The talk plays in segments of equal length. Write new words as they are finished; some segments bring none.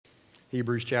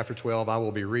Hebrews chapter 12, I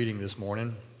will be reading this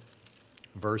morning,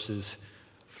 verses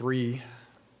 3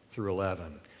 through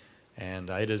 11. And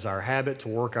it is our habit to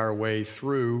work our way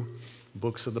through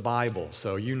books of the Bible.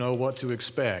 So you know what to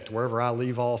expect. Wherever I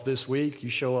leave off this week, you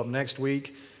show up next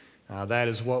week. That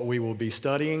is what we will be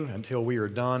studying until we are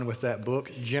done with that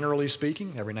book, generally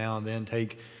speaking. Every now and then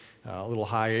take a little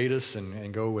hiatus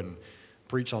and go and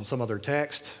preach on some other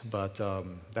text, but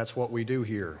that's what we do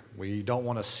here. We don't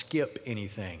want to skip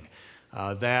anything.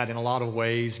 That, in a lot of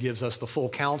ways, gives us the full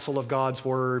counsel of God's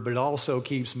Word, but it also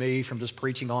keeps me from just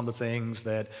preaching on the things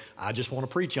that I just want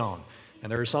to preach on.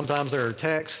 And sometimes there are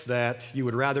texts that you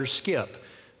would rather skip.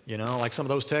 You know, like some of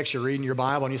those texts you read in your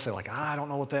Bible and you say, like, I don't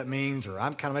know what that means, or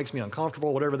it kind of makes me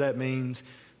uncomfortable, whatever that means.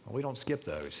 Well, we don't skip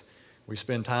those. We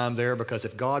spend time there because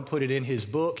if God put it in His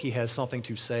book, He has something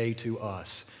to say to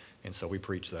us. And so we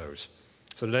preach those.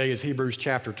 So today is Hebrews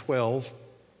chapter 12,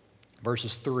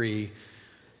 verses 3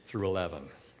 through 11.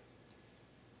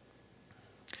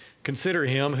 Consider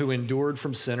him who endured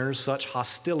from sinners such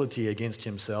hostility against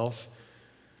himself,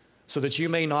 so that you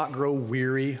may not grow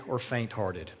weary or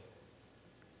faint-hearted.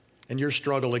 In your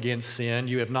struggle against sin,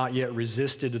 you have not yet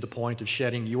resisted to the point of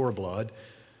shedding your blood.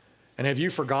 And have you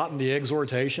forgotten the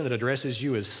exhortation that addresses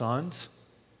you as sons?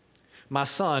 My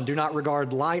son, do not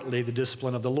regard lightly the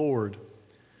discipline of the Lord,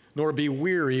 nor be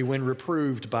weary when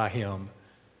reproved by him.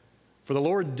 For the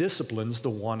Lord disciplines the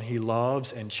one he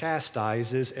loves and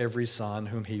chastises every son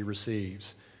whom he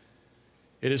receives.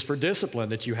 It is for discipline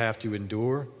that you have to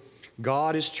endure.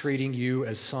 God is treating you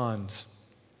as sons.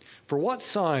 For what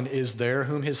son is there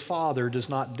whom his father does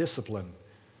not discipline?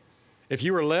 If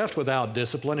you are left without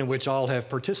discipline in which all have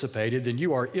participated, then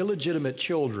you are illegitimate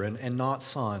children and not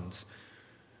sons.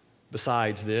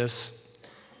 Besides this,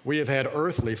 we have had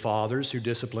earthly fathers who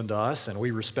disciplined us, and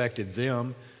we respected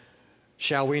them.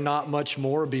 Shall we not much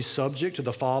more be subject to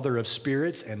the Father of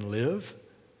spirits and live?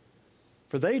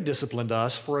 For they disciplined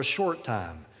us for a short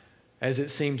time, as it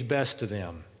seemed best to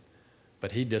them.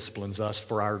 But he disciplines us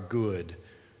for our good,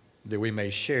 that we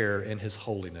may share in his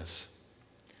holiness.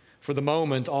 For the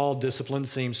moment, all discipline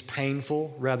seems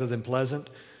painful rather than pleasant,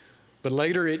 but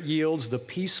later it yields the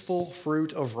peaceful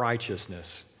fruit of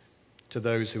righteousness to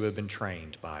those who have been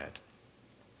trained by it.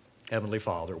 Heavenly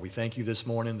Father, we thank you this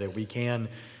morning that we can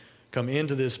come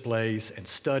into this place and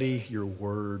study your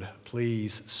word.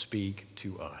 Please speak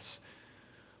to us.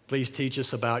 Please teach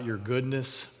us about your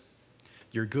goodness,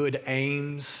 your good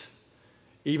aims,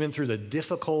 even through the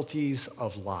difficulties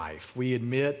of life. We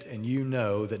admit and you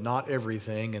know that not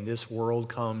everything in this world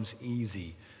comes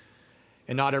easy,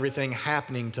 and not everything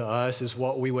happening to us is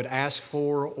what we would ask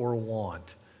for or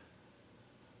want.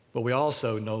 But we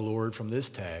also know, Lord, from this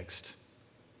text,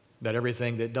 that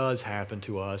everything that does happen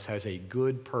to us has a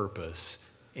good purpose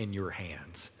in your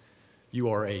hands. You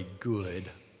are a good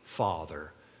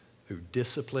Father who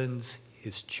disciplines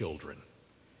his children.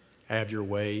 Have your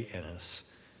way in us.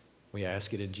 We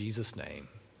ask it in Jesus' name.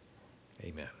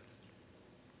 Amen.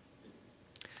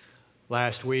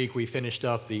 Last week we finished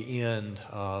up the end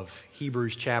of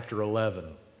Hebrews chapter 11,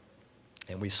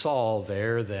 and we saw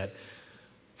there that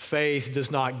faith does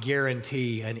not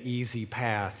guarantee an easy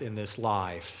path in this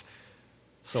life.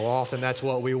 So often that's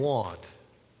what we want,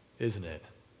 isn't it?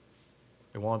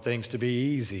 We want things to be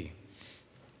easy.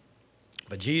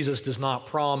 But Jesus does not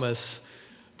promise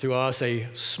to us a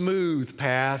smooth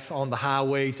path on the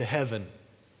highway to heaven.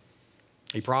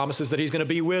 He promises that he's going to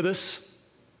be with us.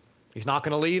 He's not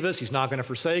going to leave us. He's not going to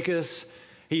forsake us.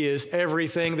 He is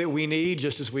everything that we need,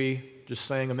 just as we just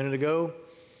sang a minute ago.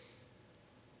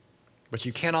 But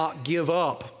you cannot give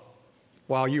up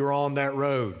while you're on that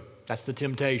road. That's the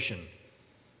temptation.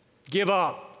 Give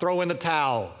up, throw in the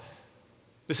towel.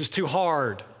 This is too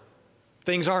hard.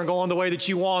 Things aren't going the way that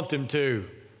you want them to.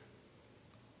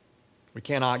 We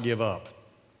cannot give up.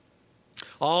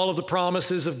 All of the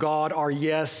promises of God are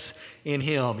yes in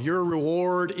him. Your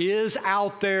reward is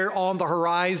out there on the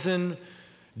horizon.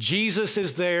 Jesus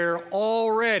is there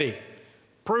already,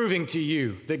 proving to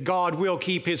you that God will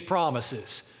keep his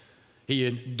promises. He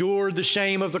endured the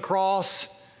shame of the cross,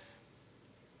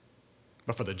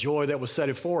 but for the joy that was set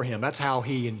before him, that's how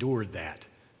he endured that.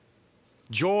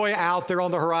 Joy out there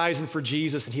on the horizon for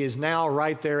Jesus, and he is now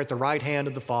right there at the right hand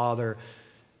of the Father,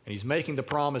 and he's making the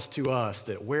promise to us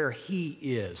that where he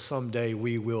is, someday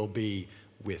we will be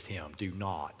with him. Do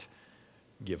not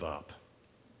give up.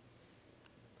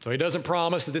 So he doesn't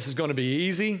promise that this is going to be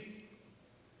easy,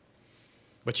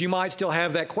 but you might still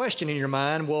have that question in your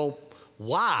mind, well,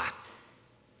 why?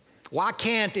 Why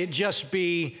can't it just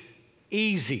be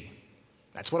easy?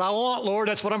 That's what I want, Lord.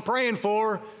 That's what I'm praying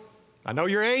for. I know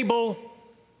you're able.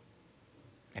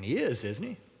 And he is, isn't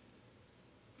he?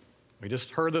 We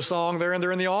just heard the song there and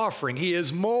there in the offering. He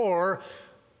is more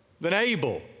than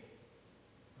able.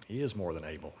 He is more than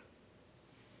able.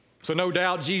 So no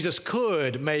doubt Jesus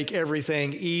could make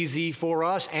everything easy for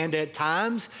us, and at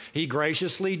times he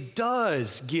graciously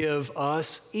does give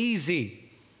us easy.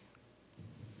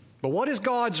 But what is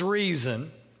God's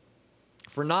reason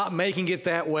for not making it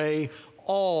that way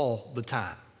all the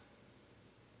time?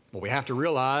 Well, we have to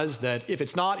realize that if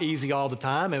it's not easy all the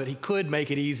time, and he could make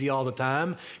it easy all the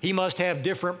time, he must have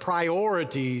different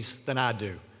priorities than I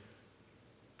do.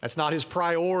 That's not his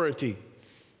priority.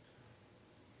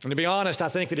 And to be honest, I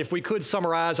think that if we could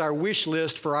summarize our wish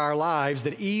list for our lives,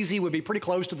 that easy would be pretty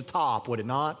close to the top, would it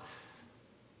not?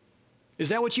 Is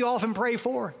that what you often pray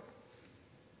for?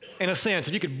 In a sense,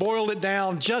 if you could boil it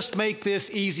down, just make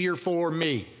this easier for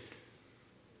me.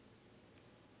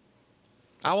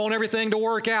 I want everything to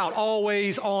work out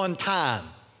always on time.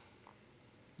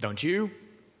 Don't you?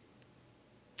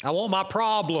 I want my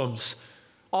problems,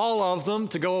 all of them,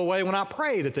 to go away when I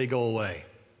pray that they go away.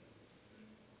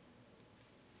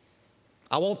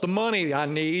 I want the money I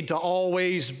need to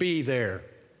always be there.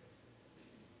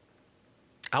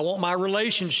 I want my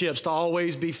relationships to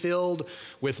always be filled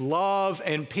with love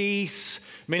and peace,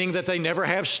 meaning that they never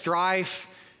have strife,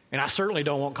 and I certainly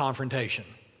don't want confrontation.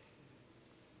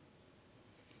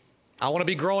 I want to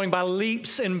be growing by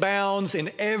leaps and bounds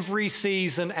in every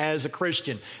season as a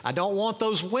Christian. I don't want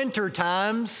those winter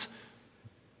times.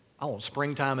 I want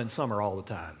springtime and summer all the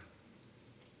time.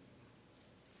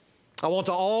 I want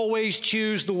to always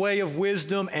choose the way of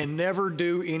wisdom and never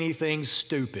do anything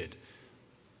stupid.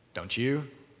 Don't you?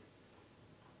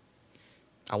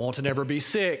 I want to never be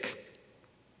sick.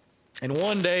 And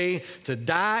one day to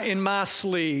die in my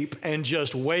sleep and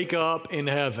just wake up in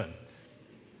heaven.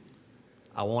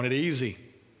 I want it easy.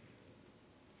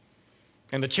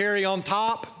 And the cherry on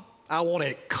top, I want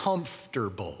it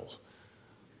comfortable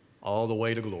all the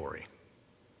way to glory.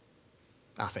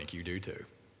 I think you do too.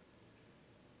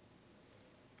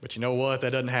 But you know what?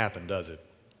 That doesn't happen, does it?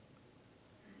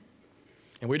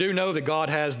 And we do know that God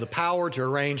has the power to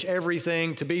arrange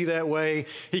everything to be that way.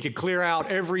 He could clear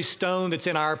out every stone that's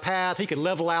in our path. He could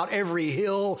level out every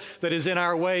hill that is in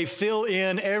our way, fill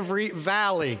in every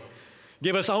valley,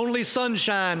 give us only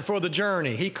sunshine for the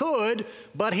journey. He could,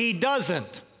 but he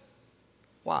doesn't.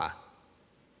 Why?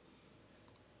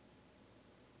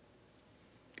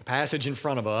 The passage in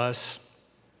front of us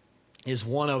is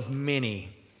one of many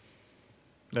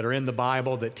that are in the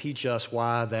Bible that teach us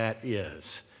why that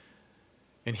is.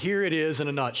 And here it is in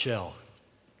a nutshell.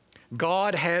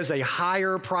 God has a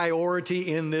higher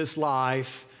priority in this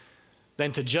life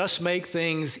than to just make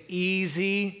things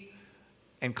easy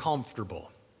and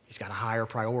comfortable. He's got a higher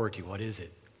priority. What is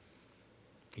it?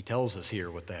 He tells us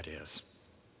here what that is.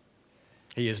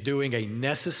 He is doing a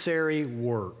necessary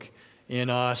work in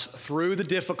us through the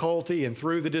difficulty and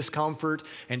through the discomfort,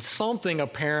 and something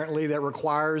apparently that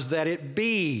requires that it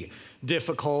be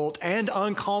difficult and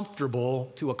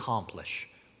uncomfortable to accomplish.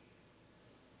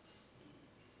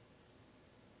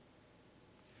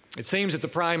 It seems that the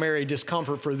primary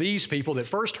discomfort for these people that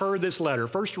first heard this letter,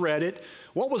 first read it,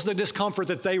 what was the discomfort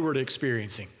that they were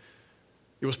experiencing?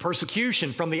 It was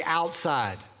persecution from the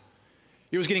outside.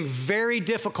 It was getting very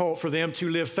difficult for them to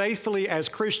live faithfully as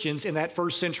Christians in that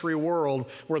first century world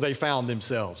where they found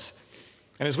themselves.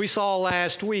 And as we saw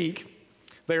last week,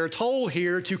 they are told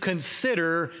here to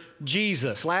consider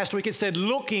Jesus. Last week it said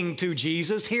looking to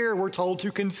Jesus. Here we're told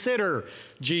to consider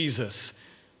Jesus.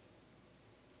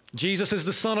 Jesus is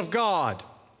the Son of God.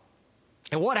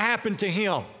 And what happened to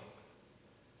him?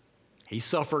 He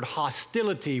suffered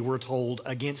hostility, we're told,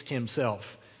 against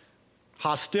himself.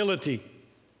 Hostility.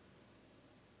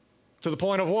 To the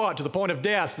point of what? To the point of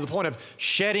death, to the point of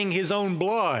shedding his own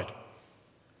blood.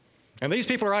 And these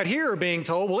people right here are being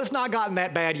told, well, it's not gotten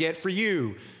that bad yet for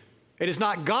you. It has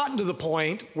not gotten to the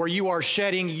point where you are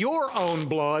shedding your own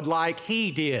blood like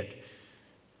he did.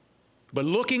 But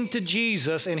looking to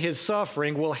Jesus and his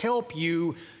suffering will help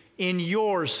you in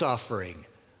your suffering.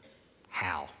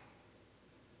 How?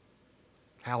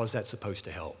 How is that supposed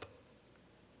to help?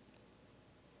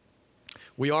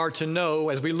 We are to know,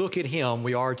 as we look at him,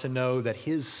 we are to know that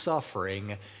his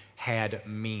suffering had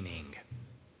meaning.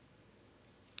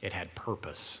 It had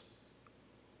purpose.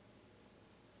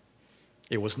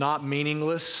 It was not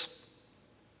meaningless.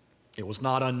 It was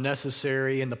not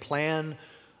unnecessary. In the plan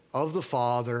of the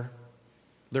Father,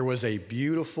 there was a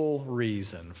beautiful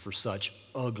reason for such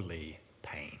ugly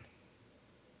pain.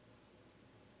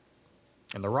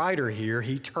 And the writer here,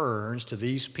 he turns to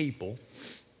these people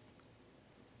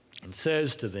and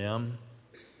says to them,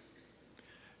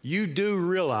 you do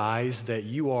realize that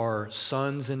you are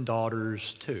sons and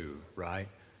daughters too, right?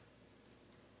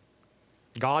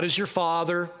 God is your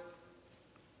Father,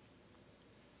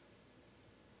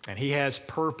 and He has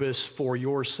purpose for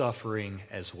your suffering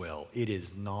as well. It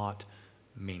is not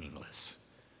meaningless,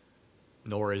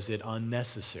 nor is it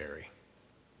unnecessary.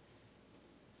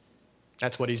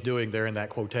 That's what He's doing there in that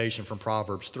quotation from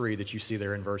Proverbs 3 that you see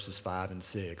there in verses 5 and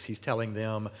 6. He's telling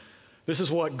them, this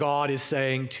is what God is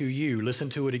saying to you. Listen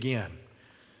to it again.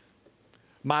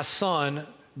 My son,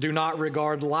 do not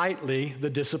regard lightly the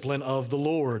discipline of the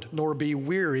Lord, nor be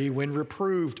weary when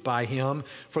reproved by Him.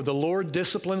 For the Lord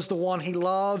disciplines the one He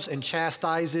loves and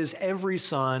chastises every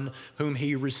son whom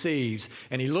He receives.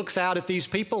 And He looks out at these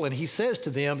people and He says to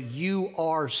them, you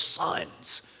are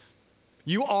sons.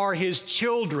 You are His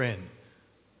children.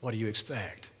 What do you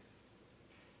expect?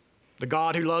 The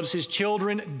God who loves His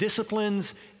children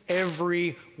disciplines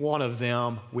every one of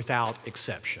them without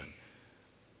exception.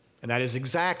 And that is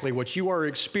exactly what you are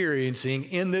experiencing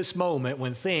in this moment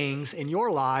when things in your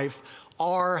life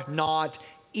are not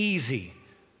easy.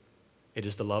 It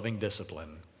is the loving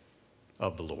discipline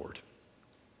of the Lord.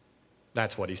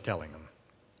 That's what He's telling them.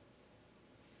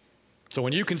 So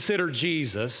when you consider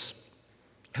Jesus,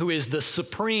 who is the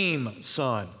supreme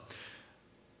Son,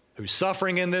 whose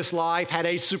suffering in this life had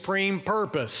a supreme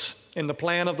purpose in the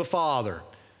plan of the Father,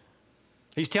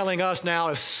 He's telling us now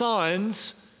as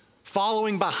sons,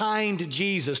 following behind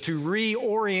Jesus, to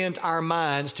reorient our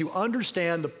minds to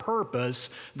understand the purpose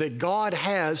that God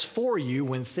has for you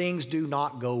when things do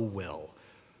not go well,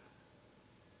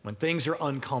 when things are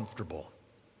uncomfortable,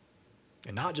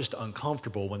 and not just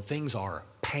uncomfortable, when things are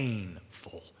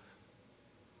painful.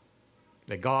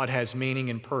 That God has meaning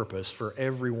and purpose for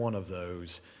every one of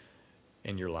those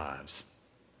in your lives.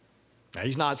 Now,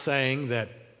 He's not saying that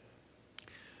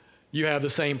you have the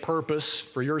same purpose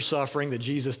for your suffering that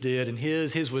Jesus did in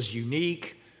His. His was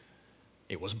unique.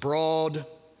 It was broad.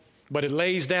 But it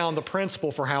lays down the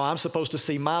principle for how I'm supposed to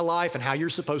see my life and how you're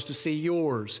supposed to see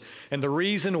yours. And the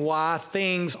reason why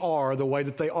things are the way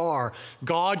that they are.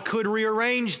 God could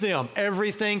rearrange them.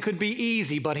 Everything could be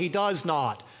easy, but He does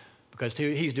not. Because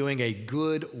He's doing a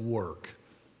good work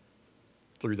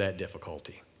through that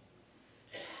difficulty.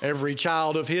 Every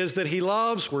child of His that He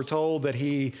loves, we're told that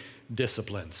He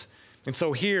disciplines. And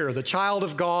so here, the child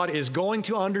of God is going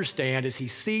to understand as he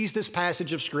sees this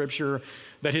passage of Scripture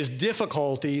that his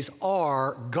difficulties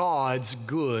are God's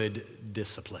good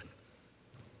discipline.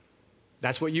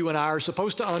 That's what you and I are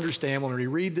supposed to understand when we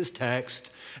read this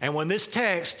text. And when this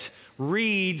text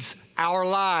reads our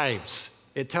lives,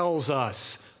 it tells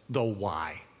us the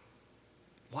why.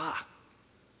 Why?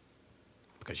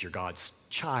 Because you're God's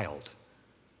child,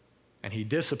 and He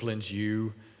disciplines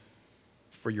you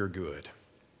for your good.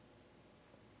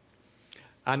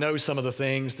 I know some of the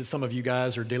things that some of you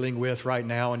guys are dealing with right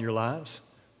now in your lives.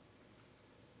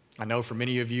 I know for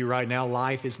many of you right now,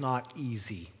 life is not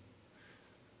easy.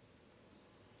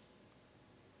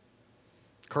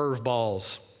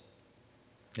 Curveballs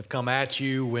have come at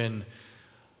you when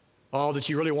all that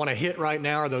you really want to hit right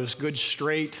now are those good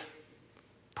straight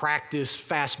practice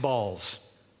fastballs.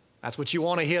 That's what you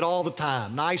want to hit all the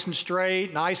time. Nice and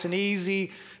straight, nice and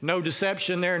easy, no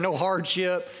deception there, no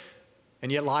hardship.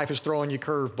 And yet life is throwing you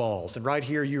curveballs. And right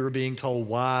here you are being told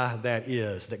why that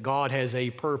is, that God has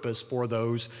a purpose for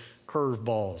those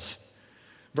curveballs.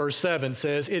 Verse 7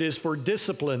 says, it is for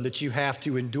discipline that you have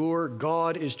to endure.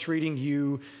 God is treating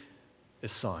you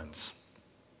as sons.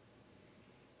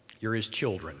 You're His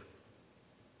children.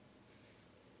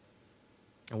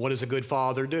 And what does a good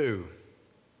father do?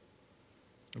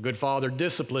 A good father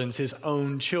disciplines his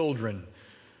own children.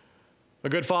 A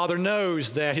good father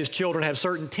knows that his children have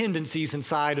certain tendencies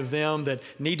inside of them that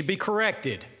need to be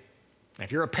corrected.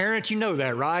 If you're a parent, you know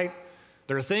that, right?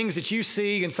 There are things that you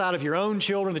see inside of your own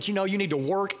children that you know you need to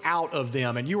work out of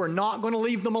them, and you are not going to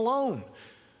leave them alone.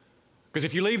 Because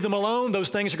if you leave them alone, those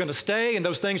things are going to stay, and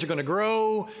those things are going to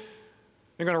grow.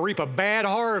 They're going to reap a bad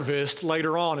harvest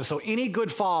later on. And so any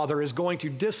good father is going to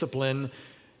discipline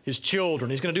his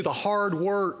children. He's going to do the hard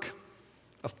work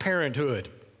of parenthood.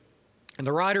 And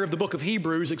the writer of the book of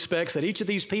Hebrews expects that each of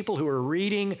these people who are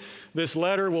reading this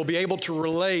letter will be able to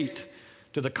relate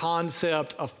to the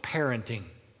concept of parenting.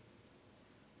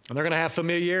 And they're going to have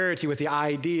familiarity with the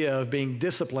idea of being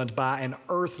disciplined by an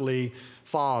earthly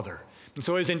father. And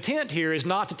so his intent here is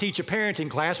not to teach a parenting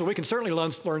class, but we can certainly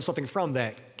learn something from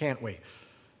that, can't we?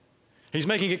 He's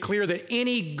making it clear that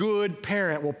any good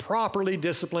parent will properly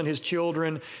discipline his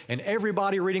children, and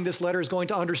everybody reading this letter is going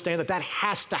to understand that that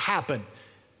has to happen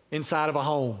inside of a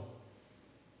home.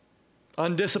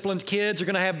 Undisciplined kids are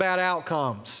going to have bad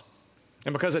outcomes.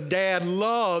 And because a dad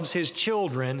loves his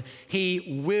children,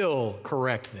 he will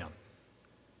correct them.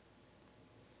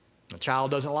 A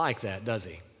child doesn't like that, does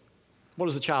he? What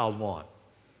does the child want?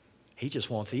 He just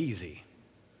wants easy.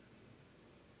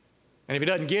 And if he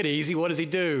doesn't get easy, what does he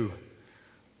do?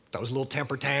 Throws a little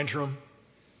temper tantrum,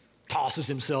 tosses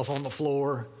himself on the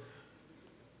floor,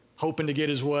 hoping to get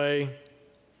his way.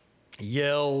 He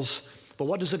yells. But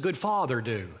what does a good father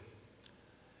do?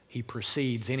 He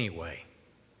proceeds anyway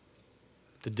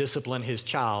to discipline his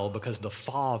child because the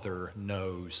father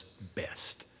knows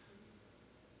best.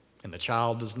 And the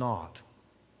child does not.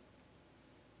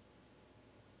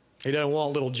 He doesn't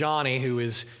want little Johnny, who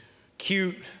is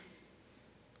cute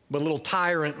but a little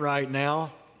tyrant right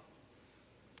now,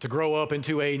 to grow up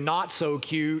into a not so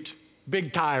cute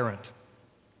big tyrant.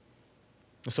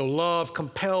 And so love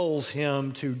compels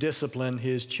him to discipline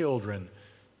his children.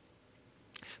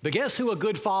 But guess who a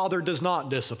good father does not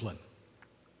discipline?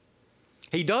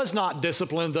 He does not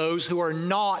discipline those who are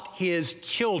not his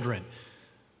children.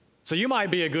 So you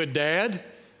might be a good dad.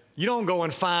 You don't go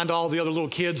and find all the other little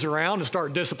kids around and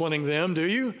start disciplining them, do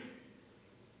you?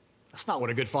 That's not what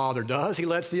a good father does. He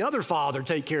lets the other father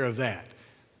take care of that.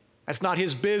 That's not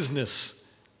his business.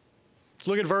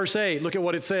 Look at verse 8. Look at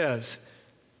what it says.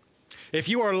 If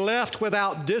you are left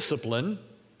without discipline,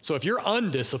 so if you're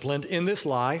undisciplined in this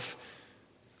life,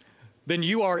 then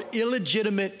you are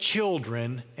illegitimate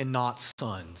children and not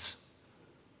sons.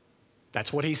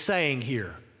 That's what he's saying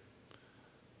here.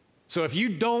 So if you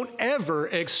don't ever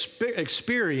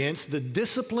experience the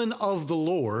discipline of the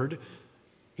Lord,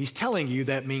 he's telling you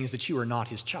that means that you are not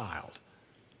his child.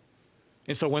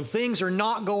 And so when things are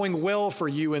not going well for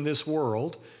you in this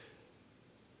world,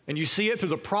 and you see it through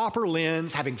the proper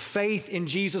lens, having faith in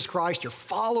Jesus Christ, you're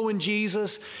following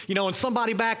Jesus, and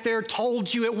somebody back there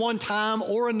told you at one time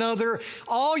or another,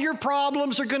 all your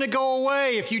problems are going to go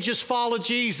away if you just follow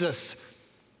Jesus.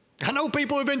 I know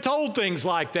people who've been told things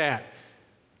like that.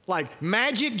 Like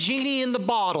magic genie in the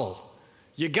bottle.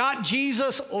 You got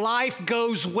Jesus, life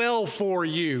goes well for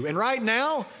you. And right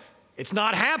now, it's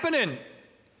not happening.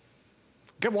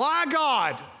 Why,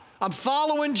 God? I'm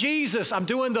following Jesus. I'm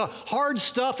doing the hard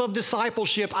stuff of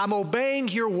discipleship. I'm obeying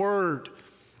your word.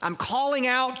 I'm calling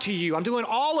out to you. I'm doing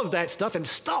all of that stuff, and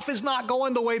stuff is not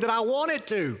going the way that I want it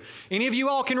to. Any of you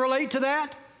all can relate to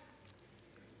that?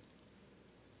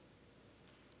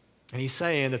 And he's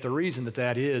saying that the reason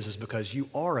that is because you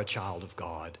are a child of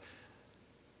God,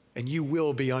 and you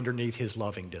will be underneath his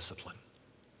loving discipline.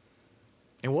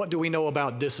 And what do we know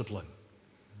about discipline?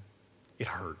 It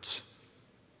hurts.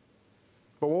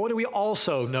 But what do we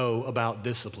also know about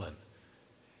discipline?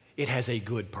 It has a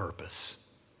good purpose.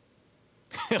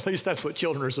 At least that's what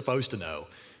children are supposed to know,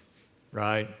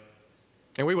 right?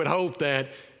 And we would hope that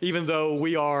even though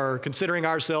we are considering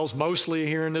ourselves mostly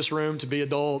here in this room to be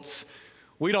adults,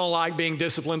 we don't like being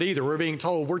disciplined either. We're being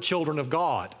told we're children of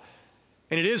God.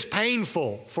 And it is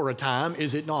painful for a time,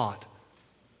 is it not?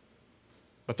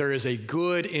 But there is a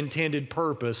good intended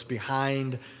purpose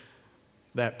behind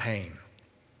that pain.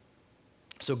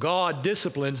 So God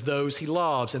disciplines those he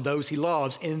loves, and those he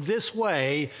loves in this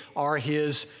way are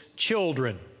his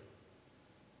children.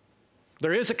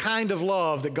 There is a kind of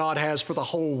love that God has for the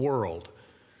whole world.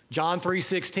 John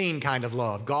 3:16 kind of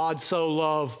love. God so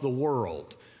loved the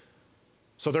world.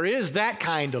 So there is that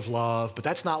kind of love, but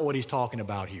that's not what he's talking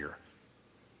about here.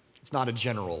 It's not a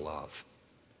general love.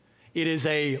 It is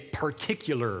a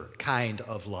particular kind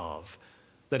of love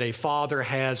that a father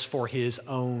has for his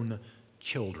own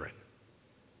children.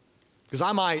 Because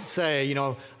I might say,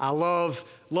 I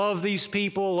love these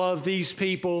people, love these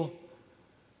people.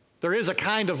 There is a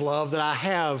kind of love that I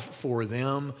have for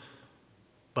them,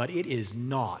 but it is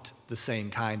not the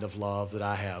same kind of love that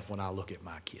I have when I look at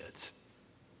my kids.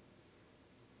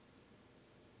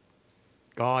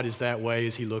 God is that way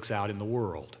as he looks out in the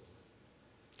world.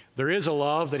 There is a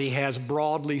love that he has,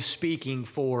 broadly speaking,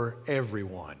 for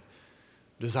everyone,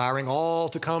 desiring all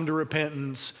to come to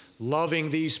repentance, loving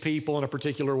these people in a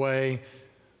particular way.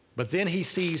 But then he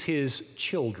sees his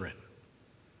children,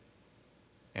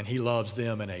 and he loves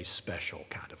them in a special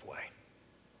kind of way.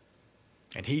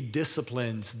 And he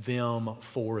disciplines them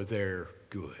for their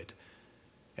good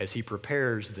as he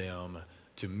prepares them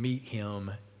to meet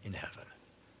him in heaven.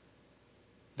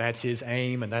 That's his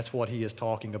aim, and that's what he is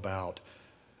talking about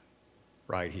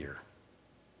right here.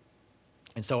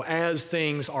 And so as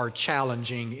things are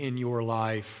challenging in your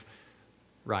life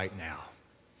right now,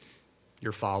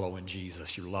 you're following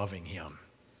Jesus, you're loving him,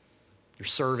 you're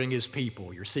serving his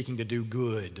people, you're seeking to do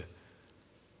good,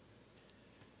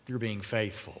 you're being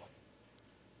faithful.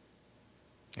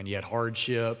 And yet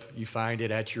hardship, you find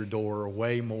it at your door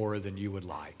way more than you would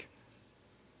like.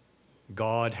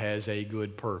 God has a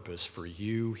good purpose for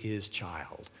you, his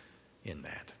child, in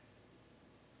that.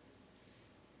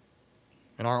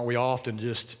 And aren't we often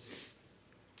just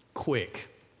quick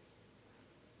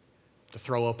to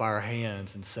throw up our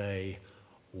hands and say,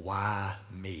 why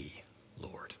me,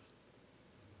 Lord?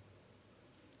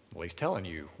 Well, he's telling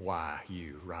you why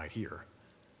you right here.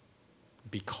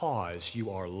 Because you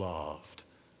are loved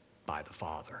by the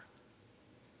Father.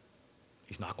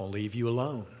 He's not going to leave you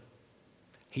alone.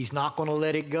 He's not going to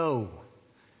let it go.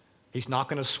 He's not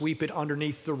going to sweep it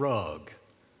underneath the rug.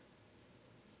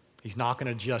 He's not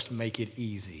going to just make it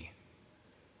easy.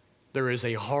 There is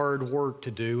a hard work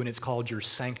to do, and it's called your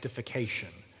sanctification,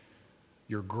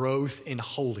 your growth in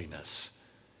holiness,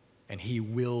 and he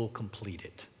will complete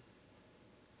it.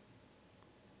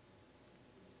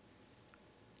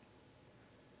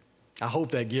 I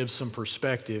hope that gives some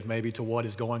perspective maybe to what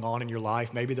is going on in your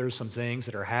life. Maybe there's some things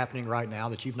that are happening right now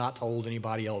that you've not told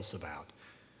anybody else about,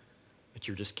 that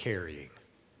you're just carrying.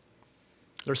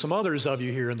 There's some others of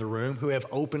you here in the room who have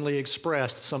openly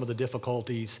expressed some of the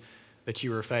difficulties that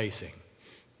you are facing.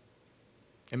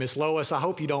 And Miss Lois, I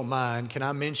hope you don't mind, can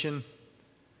I mention,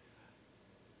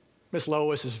 Miss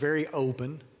Lois is very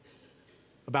open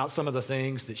about some of the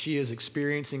things that she is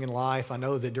experiencing in life. I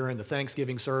know that during the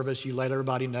Thanksgiving service, you let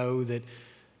everybody know that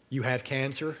you have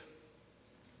cancer,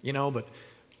 but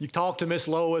you talk to Miss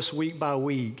Lois week by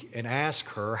week and ask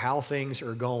her how things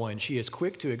are going. She is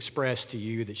quick to express to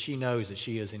you that she knows that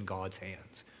she is in God's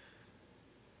hands.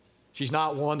 She's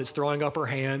not one that's throwing up her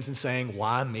hands and saying,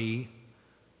 why me?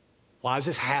 Why is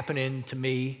this happening to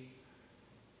me?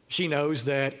 She knows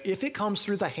that if it comes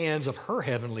through the hands of her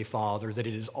Heavenly Father, that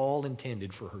it is all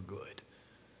intended for her good.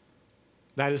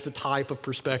 That is the type of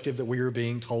perspective that we are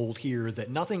being told here, that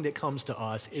nothing that comes to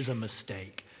us is a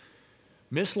mistake.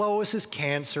 Miss Lois's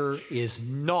cancer is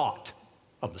not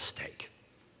a mistake.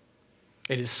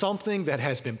 It is something that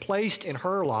has been placed in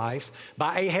her life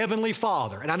by a Heavenly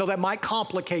Father. And I know that might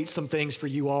complicate some things for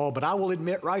you all, but I will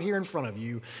admit right here in front of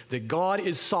you that God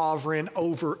is sovereign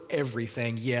over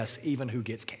everything, yes, even who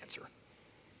gets cancer.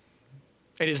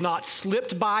 It is not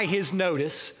slipped by his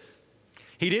notice.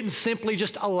 He didn't simply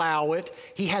just allow it.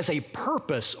 He has a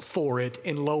purpose for it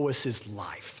in Lois's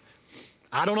life.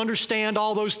 I don't understand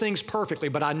all those things perfectly,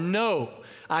 but I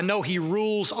know he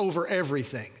rules over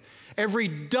everything. Every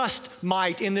dust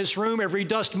mite in this room, every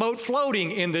dust mote floating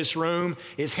in this room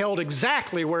is held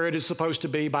exactly where it is supposed to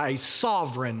be by a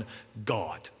sovereign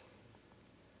God.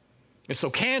 And so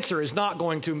cancer is not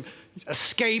going to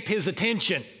escape his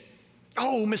attention.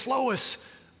 Oh, Miss Lois,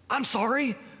 I'm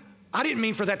sorry. I didn't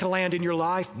mean for that to land in your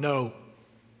life. No.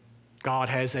 God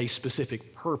has a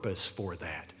specific purpose for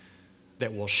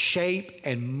that will shape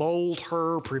and mold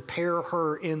her, prepare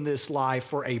her in this life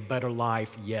for a better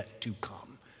life yet to come.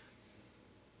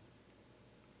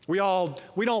 We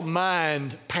don't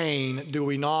mind pain, do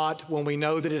we not, when we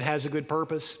know that it has a good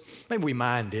purpose? Maybe we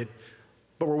mind it,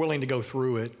 but we're willing to go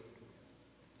through it.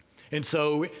 And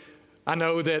so I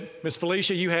know that, Miss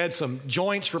Felicia, you had some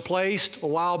joints replaced a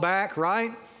while back,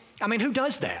 right? I mean, who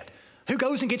does that? Who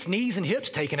goes and gets knees and hips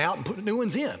taken out and put new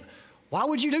ones in? Why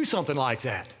would you do something like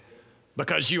that?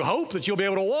 Because you hope that you'll be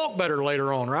able to walk better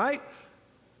later on, right?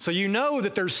 So you know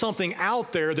that there's something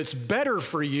out there that's better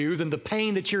for you than the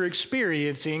pain that you're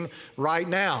experiencing right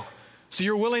now. So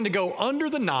you're willing to go under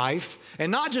the knife,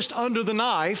 and not just under the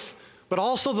knife, but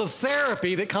also the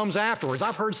therapy that comes afterwards.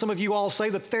 I've heard some of you all say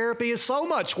that therapy is so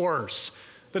much worse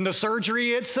than the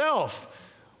surgery itself.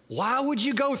 Why would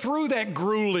you go through that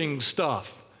grueling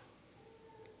stuff?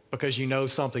 Because you know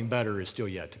something better is still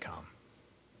yet to come.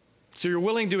 So you're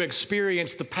willing to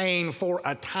experience the pain for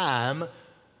a time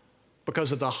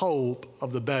because of the hope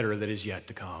of the better that is yet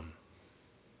to come.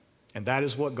 And that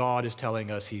is what God is telling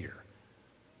us here.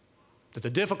 That the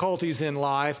difficulties in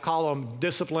life, call them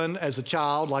discipline as a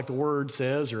child, like the word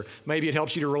says, or maybe it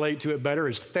helps you to relate to it better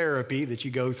as therapy that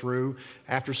you go through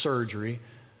after surgery.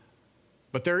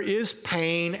 But there is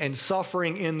pain and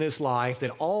suffering in this life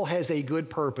that all has a good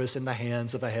purpose in the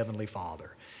hands of a Heavenly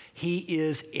Father. He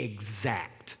is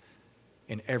exact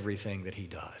in everything that he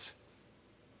does.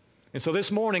 And so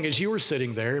this morning, as you were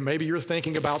sitting there, maybe you're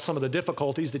thinking about some of the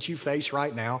difficulties that you face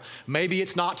right now. Maybe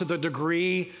it's not to the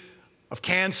degree of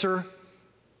cancer.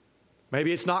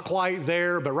 Maybe it's not quite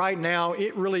there, but right now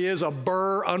it really is a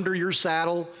burr under your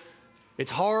saddle.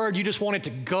 It's hard. You just want it to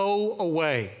go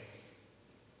away.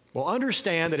 Well,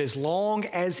 understand that as long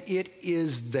as it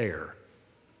is there,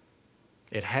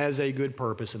 it has a good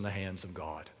purpose in the hands of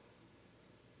God.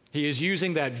 He is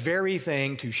using that very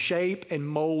thing to shape and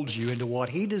mold you into what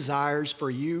he desires for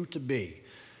you to be,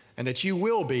 and that you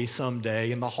will be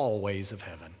someday in the hallways of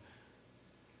heaven.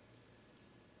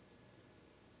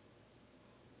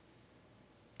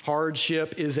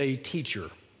 Hardship is a teacher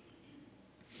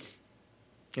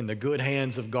in the good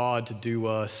hands of God to do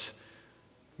us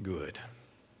good.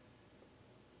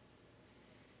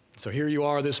 So here you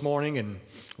are this morning and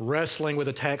wrestling with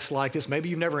a text like this. Maybe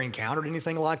you've never encountered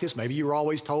anything like this. Maybe you were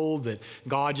always told that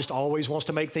God just always wants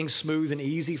to make things smooth and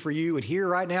easy for you. And here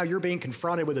right now you're being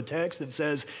confronted with a text that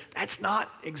says that's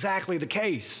not exactly the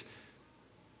case.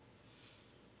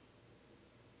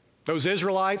 Those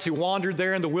Israelites who wandered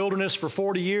there in the wilderness for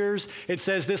 40 years, it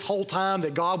says this whole time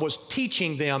that God was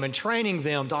teaching them and training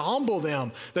them to humble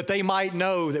them, that they might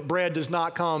know that bread does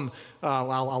not come. I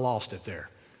lost it there.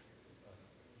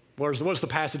 What's the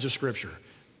passage of Scripture?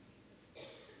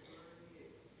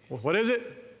 What is it?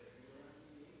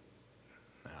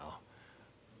 No.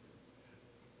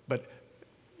 But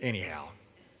anyhow,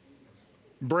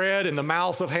 bread in the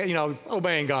mouth of,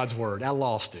 obeying God's word. I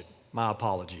lost it. My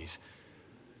apologies.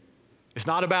 It's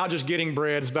not about just getting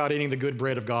bread. It's about eating the good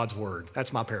bread of God's word.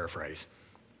 That's my paraphrase.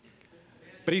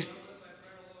 But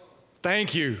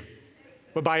thank you.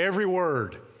 But by every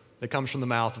word that comes from the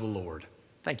mouth of the Lord.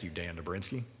 Thank you, Dan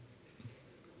Dobrinsky.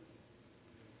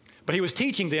 But he was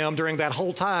teaching them during that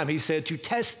whole time, he said, to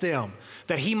test them,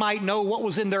 that he might know what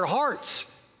was in their hearts.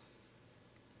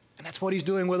 And that's what he's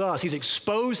doing with us. He's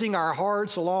exposing our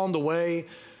hearts along the way.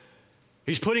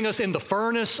 He's putting us in the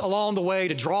furnace along the way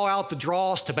to draw out the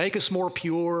dross, to make us more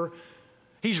pure.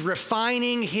 He's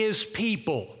refining his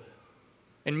people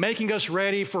and making us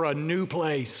ready for a new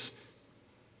place.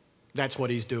 That's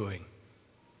what he's doing.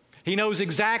 He knows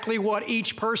exactly what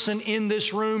each person in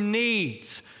this room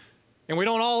needs. And we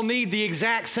don't all need the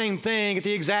exact same thing at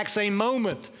the exact same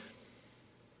moment.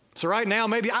 So right now,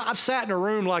 maybe I've sat in a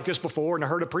room like this before and I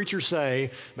heard a preacher say,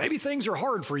 maybe things are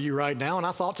hard for you right now. And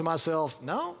I thought to myself,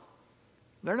 no,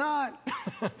 they're not.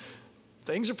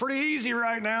 Things are pretty easy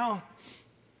right now.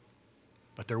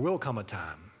 But there will come a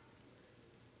time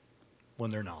when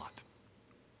they're not.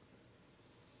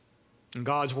 And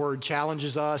God's word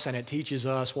challenges us and it teaches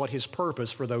us what his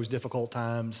purpose for those difficult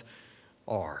times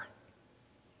are.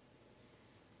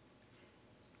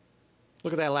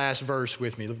 Look at that last verse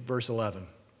with me, verse 11.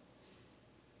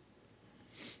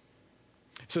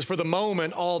 It says, for the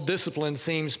moment, all discipline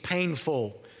seems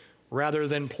painful rather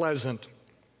than pleasant.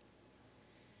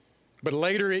 But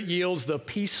later it yields the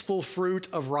peaceful fruit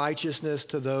of righteousness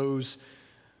to those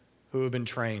who have been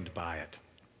trained by it.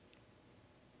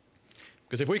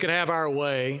 Because if we could have our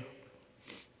way,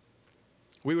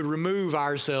 we would remove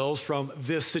ourselves from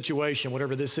this situation,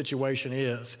 whatever this situation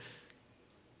is.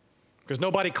 Because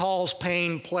nobody calls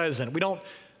pain pleasant. We don't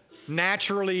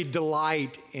naturally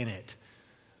delight in it.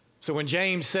 So when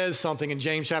James says something in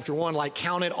James chapter 1, like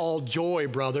count it all joy,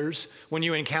 brothers, when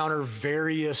you encounter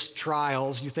various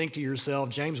trials, you think to yourself,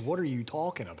 James, what are you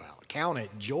talking about? Count it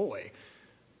joy.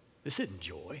 This isn't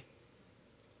joy.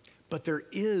 But there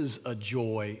is a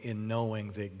joy in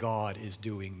knowing that God is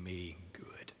doing me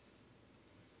good.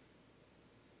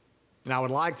 And I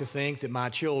would like to think that my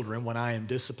children, when I am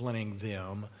disciplining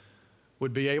them,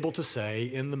 would be able to say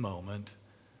in the moment,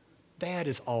 Dad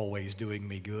is always doing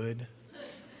me good.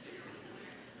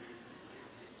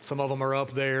 Some of them are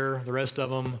up there. The rest of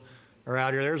them are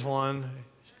out here. There's one.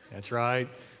 That's right.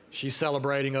 She's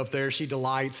celebrating up there. She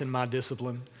delights in my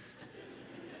discipline.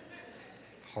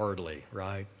 Hardly,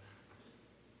 right?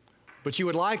 But you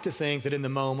would like to think that in the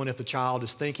moment, if the child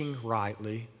is thinking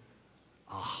rightly,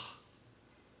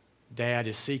 Dad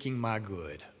is seeking my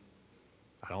good.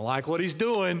 I don't like what he's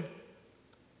doing,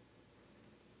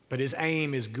 but his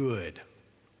aim is good.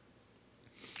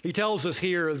 He tells us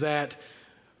here that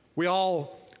we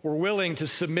all were willing to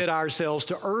submit ourselves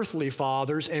to earthly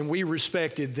fathers, and we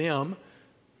respected them.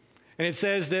 And it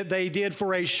says that they did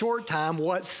for a short time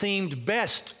what seemed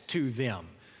best to them.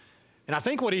 And I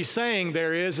think what he's saying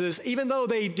there is even though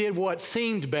they did what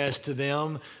seemed best to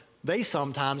them, they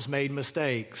sometimes made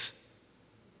mistakes.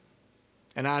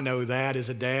 And I know that as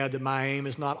a dad that my aim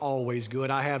is not always good.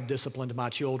 I have disciplined my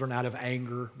children out of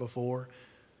anger before.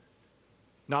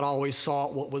 Not always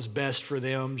sought what was best for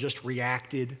them, just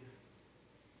reacted.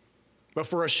 But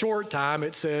for a short time,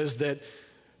 it says that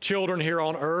children here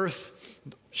on earth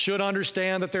should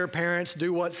understand that their parents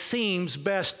do what seems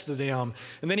best to them.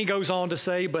 And then he goes on to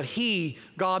say, but he,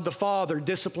 God the Father,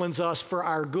 disciplines us for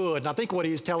our good. And I think what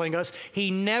he's telling us, he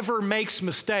never makes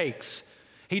mistakes.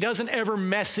 He doesn't ever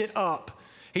mess it up.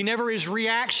 He never is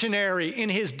reactionary in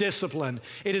his discipline.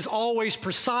 It is always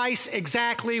precise,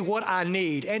 exactly what I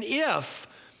need. And if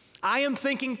I am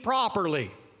thinking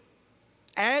properly,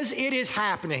 as it is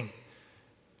happening,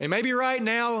 And maybe right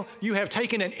now you have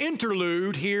taken an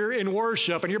interlude here in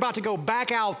worship and you're about to go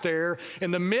back out there in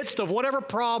the midst of whatever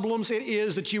problems it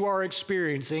is that you are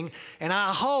experiencing. And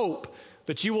I hope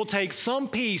that you will take some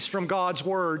peace from God's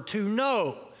word to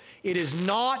know it is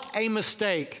not a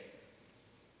mistake.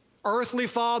 Earthly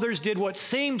fathers did what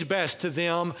seemed best to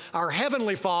them. Our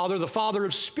heavenly Father, the Father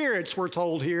of spirits, we're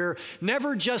told here,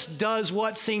 never just does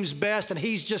what seems best and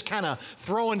he's just kind of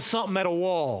throwing something at a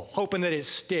wall, hoping that it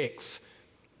sticks.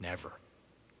 Never.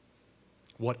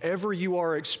 Whatever you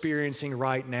are experiencing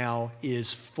right now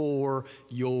is for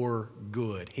your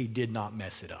good. He did not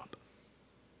mess it up.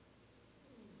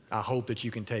 I hope that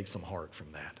you can take some heart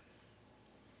from that.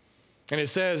 And it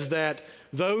says that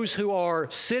those who are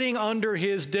sitting under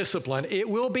his discipline, it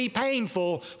will be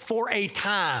painful for a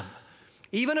time,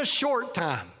 even a short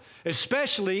time,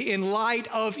 especially in light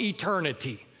of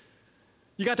eternity.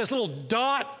 You got this little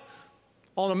dot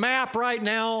on a map right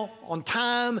now on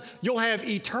time. You'll have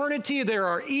eternity. There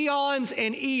are eons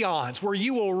and eons where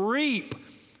you will reap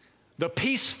the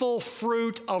peaceful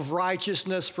fruit of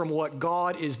righteousness from what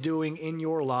God is doing in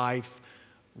your life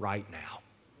right now.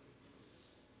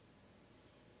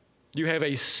 You have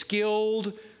a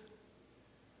skilled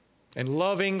and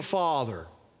loving Father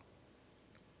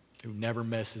who never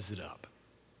messes it up.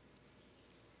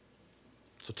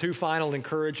 So 2 final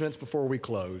encouragements before we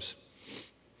close.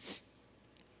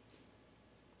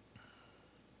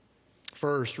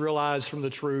 First, realize from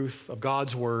the truth of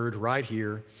God's word right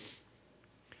here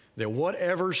that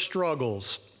whatever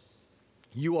struggles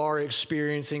you are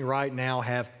experiencing right now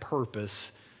have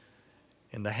purpose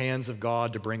in the hands of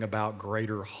God to bring about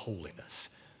greater holiness.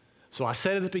 So I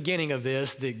said at the beginning of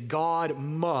this that God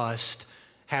must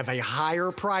have a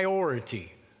higher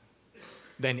priority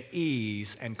than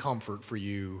ease and comfort for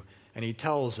you. And he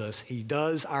tells us he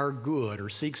does our good or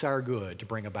seeks our good to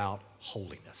bring about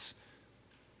holiness.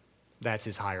 That's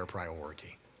his higher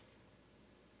priority.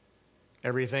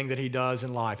 Everything that he does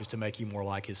in life is to make you more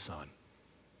like his Son.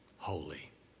 Holy,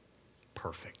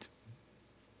 perfect.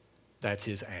 That's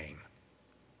his aim.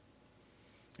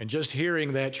 And just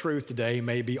hearing that truth today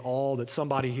may be all that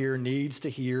somebody here needs to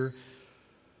hear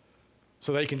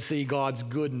so they can see God's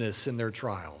goodness in their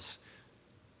trials.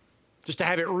 Just to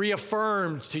have it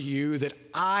reaffirmed to you that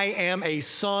I am a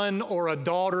son or a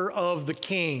daughter of the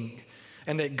King,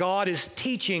 and that God is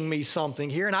teaching me something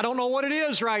here. And I don't know what it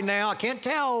is right now. I can't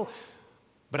tell,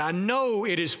 but I know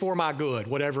it is for my good,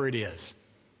 whatever it is.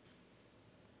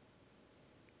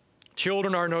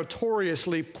 Children are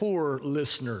notoriously poor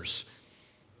listeners.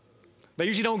 They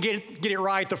usually don't get it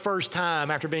right the first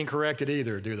time after being corrected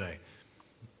either, do they?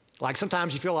 Like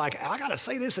sometimes you feel like, I got to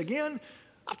say this again?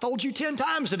 I've told you 10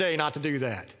 times today not to do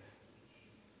that.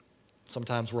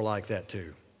 Sometimes we're like that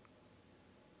too.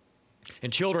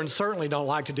 And children certainly don't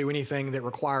like to do anything that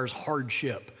requires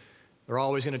hardship. They're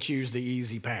always going to choose the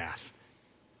easy path.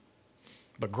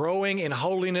 But growing in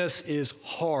holiness is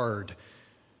hard.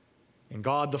 And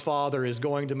God the Father is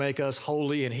going to make us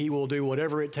holy, and he will do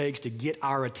whatever it takes to get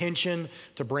our attention,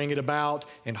 to bring it about,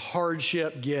 and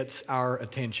hardship gets our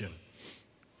attention.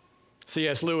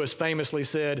 C.S. Lewis famously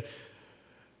said,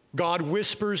 God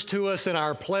whispers to us in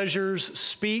our pleasures,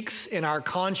 speaks in our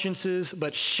consciences,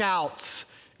 but shouts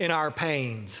in our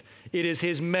pains. It is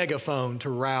his megaphone to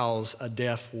rouse a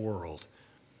deaf world.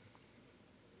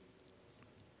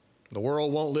 The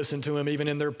world won't listen to him even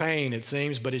in their pain, it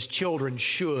seems, but his children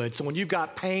should. So when you've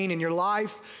got pain in your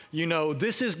life, you know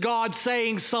this is God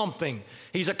saying something.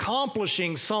 He's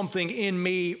accomplishing something in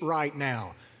me right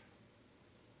now.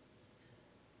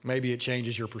 Maybe it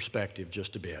changes your perspective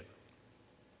just a bit.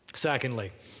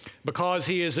 Secondly, because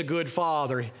he is a good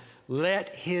father, let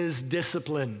his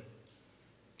discipline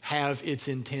have its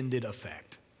intended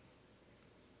effect.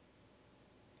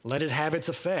 Let it have its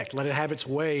effect. Let it have its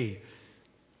way.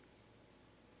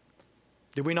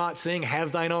 Did we not sing,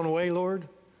 have thine own way, Lord?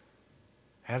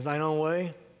 Have thine own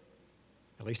way?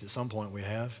 At least at some point we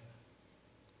have.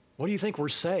 What do you think we're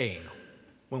saying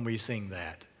when we sing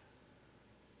that?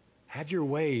 Have your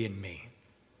way in me.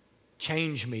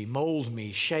 Change me, mold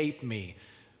me, shape me.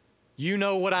 You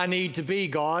know what I need to be,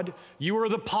 God. You are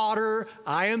the potter,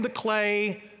 I am the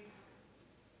clay.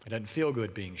 It doesn't feel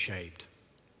good being shaped.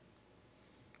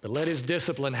 But let his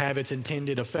discipline have its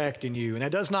intended effect in you. And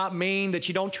that does not mean that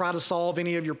you don't try to solve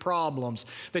any of your problems,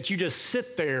 that you just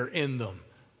sit there in them.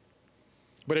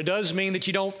 But it does mean that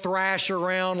you don't thrash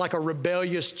around like a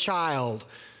rebellious child.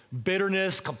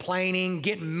 Bitterness, complaining,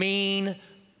 getting mean.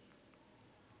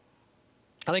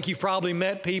 I think you've probably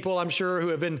met people, I'm sure, who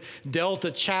have been dealt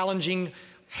a challenging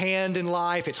hand in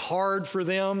life. It's hard for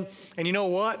them. And you know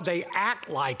what? They act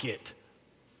like it.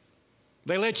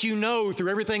 They let you know through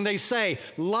everything they say,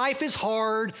 life is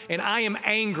hard and I am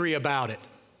angry about it.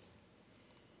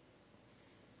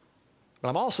 But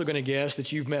I'm also going to guess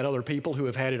that you've met other people who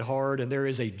have had it hard, and there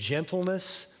is a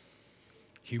gentleness,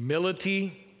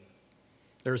 humility,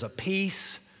 there's a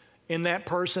peace in that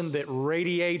person that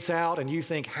radiates out, and you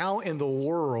think, how in the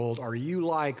world are you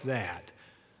like that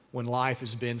when life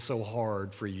has been so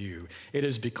hard for you? It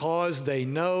is because they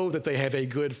know that they have a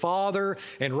good Father,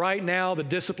 and right now the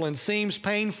discipline seems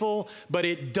painful, but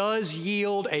it does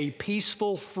yield a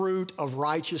peaceful fruit of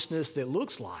righteousness that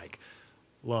looks like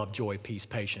love, joy, peace,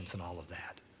 patience, and all of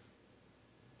that.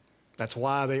 That's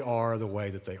why they are the way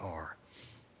that they are.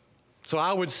 So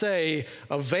I would say,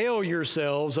 avail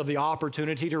yourselves of the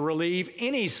opportunity to relieve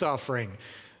any suffering,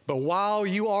 but while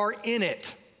you are in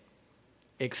it,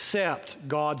 accept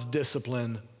God's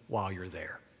discipline while you're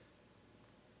there.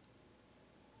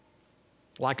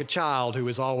 Like a child who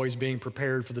is always being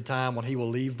prepared for the time when he will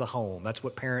leave the home. That's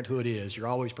what parenthood is. You're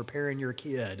always preparing your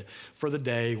kid for the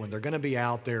day when they're going to be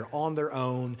out there on their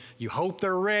own. You hope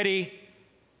they're ready.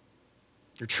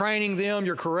 You're training them,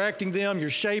 you're correcting them,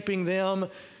 you're shaping them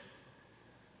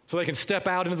so they can step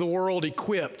out into the world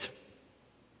equipped.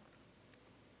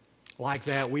 Like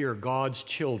that, we are God's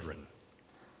children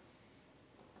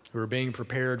who are being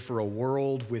prepared for a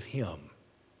world with Him.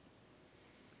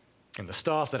 And the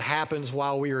stuff that happens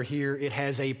while we are here, it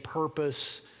has a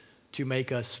purpose to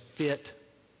make us fit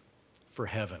for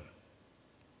heaven.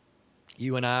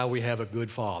 You and I, we have a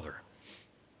good Father,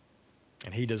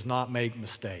 and He does not make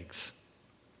mistakes.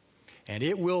 And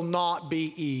it will not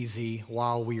be easy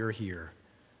while we are here.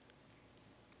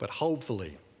 But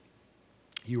hopefully,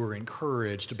 you are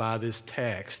encouraged by this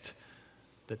text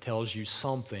that tells you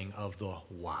something of the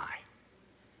why.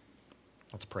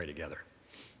 Let's pray together.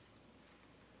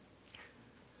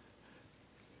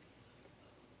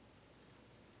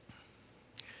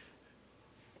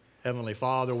 Heavenly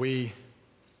Father, we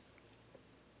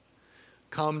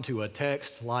come to a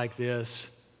text like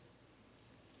this,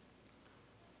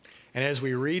 and as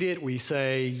we read it, we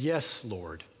say, yes,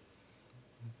 Lord,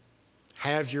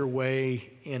 have your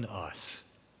way in us.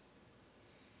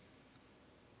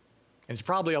 And it's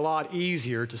probably a lot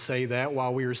easier to say that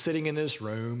while we are sitting in this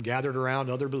room, gathered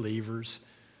around other believers.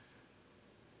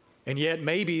 And yet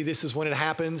maybe this is when it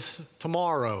happens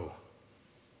tomorrow.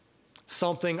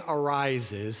 Something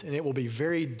arises, and it will be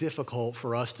very difficult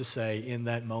for us to say in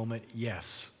that moment,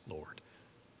 yes, Lord.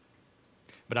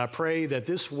 But I pray that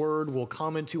this word will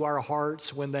come into our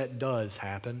hearts when that does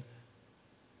happen,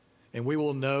 and we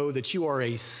will know that you are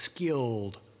a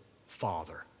skilled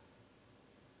Father.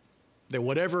 That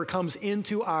whatever comes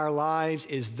into our lives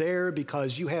is there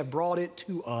because you have brought it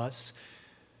to us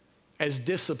as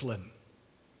discipline.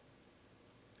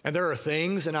 And there are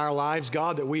things in our lives,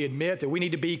 God, that we admit that we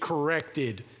need to be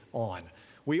corrected on.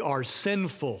 We are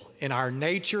sinful in our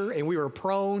nature, and we are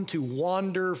prone to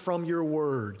wander from your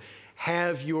word.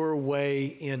 Have your way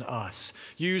in us.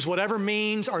 Use whatever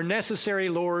means are necessary,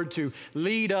 Lord, to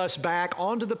lead us back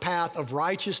onto the path of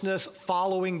righteousness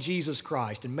following Jesus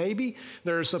Christ. And maybe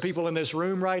there are some people in this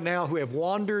room right now who have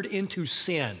wandered into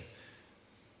sin.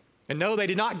 And no, they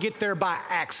did not get there by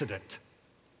accident.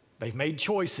 They've made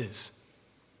choices.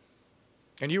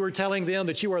 And you are telling them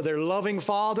that you are their loving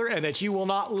Father and that you will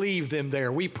not leave them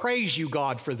there. We praise you,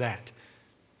 God, for that.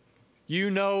 You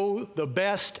know the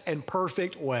best and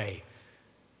perfect way.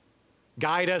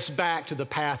 Guide us back to the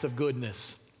path of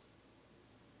goodness.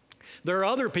 There are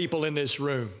other people in this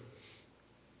room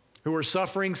who are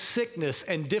suffering sickness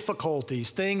and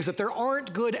difficulties, things that there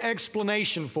aren't good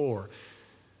explanation for.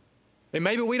 And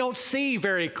maybe we don't see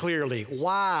very clearly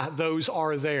why those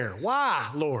are there.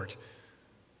 Why, Lord?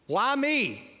 Why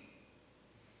me?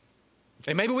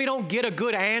 And maybe we don't get a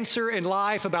good answer in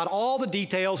life about all the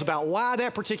details about why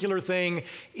that particular thing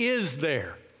is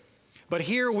there. But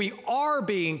here we are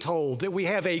being told that we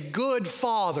have a good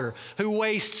Father who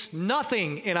wastes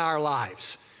nothing in our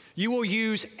lives. You will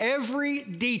use every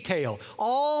detail,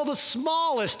 all the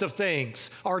smallest of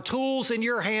things are tools in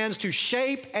your hands to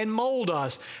shape and mold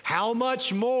us. How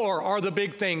much more are the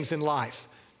big things in life?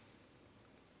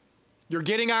 You're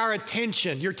getting our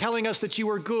attention. You're telling us that you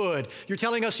are good. You're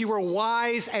telling us you are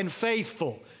wise and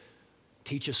faithful.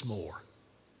 Teach us more.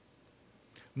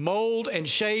 Mold and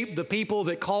shape the people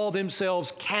that call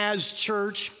themselves Kaz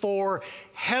Church for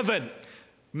heaven.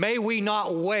 May we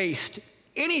not waste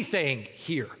anything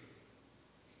here.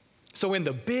 So in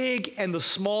the big and the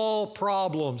small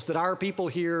problems that our people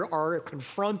here are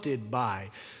confronted by,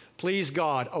 please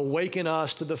God, awaken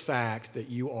us to the fact that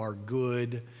you are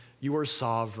good, you are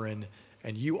sovereign,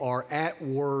 and you are at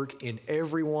work in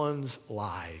everyone's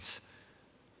lives.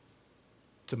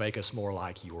 to make us more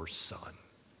like your Son.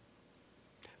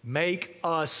 Make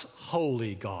us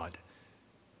holy, God,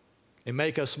 and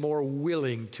make us more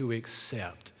willing to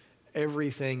accept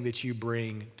everything that you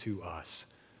bring to us,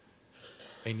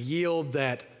 and yield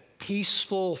that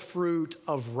peaceful fruit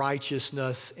of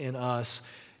righteousness in us,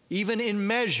 even in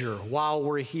measure while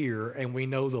we're here, and we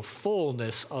know the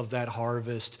fullness of that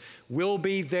harvest will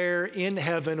be there in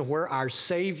heaven where our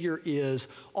Savior is.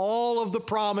 All of the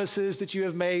promises that you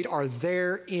have made are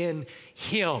there in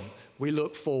Him. We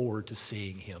look forward to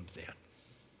seeing Him then.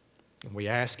 And we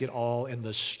ask it all in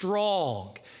the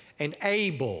strong and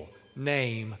able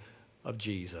name of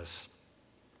Jesus.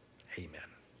 Amen.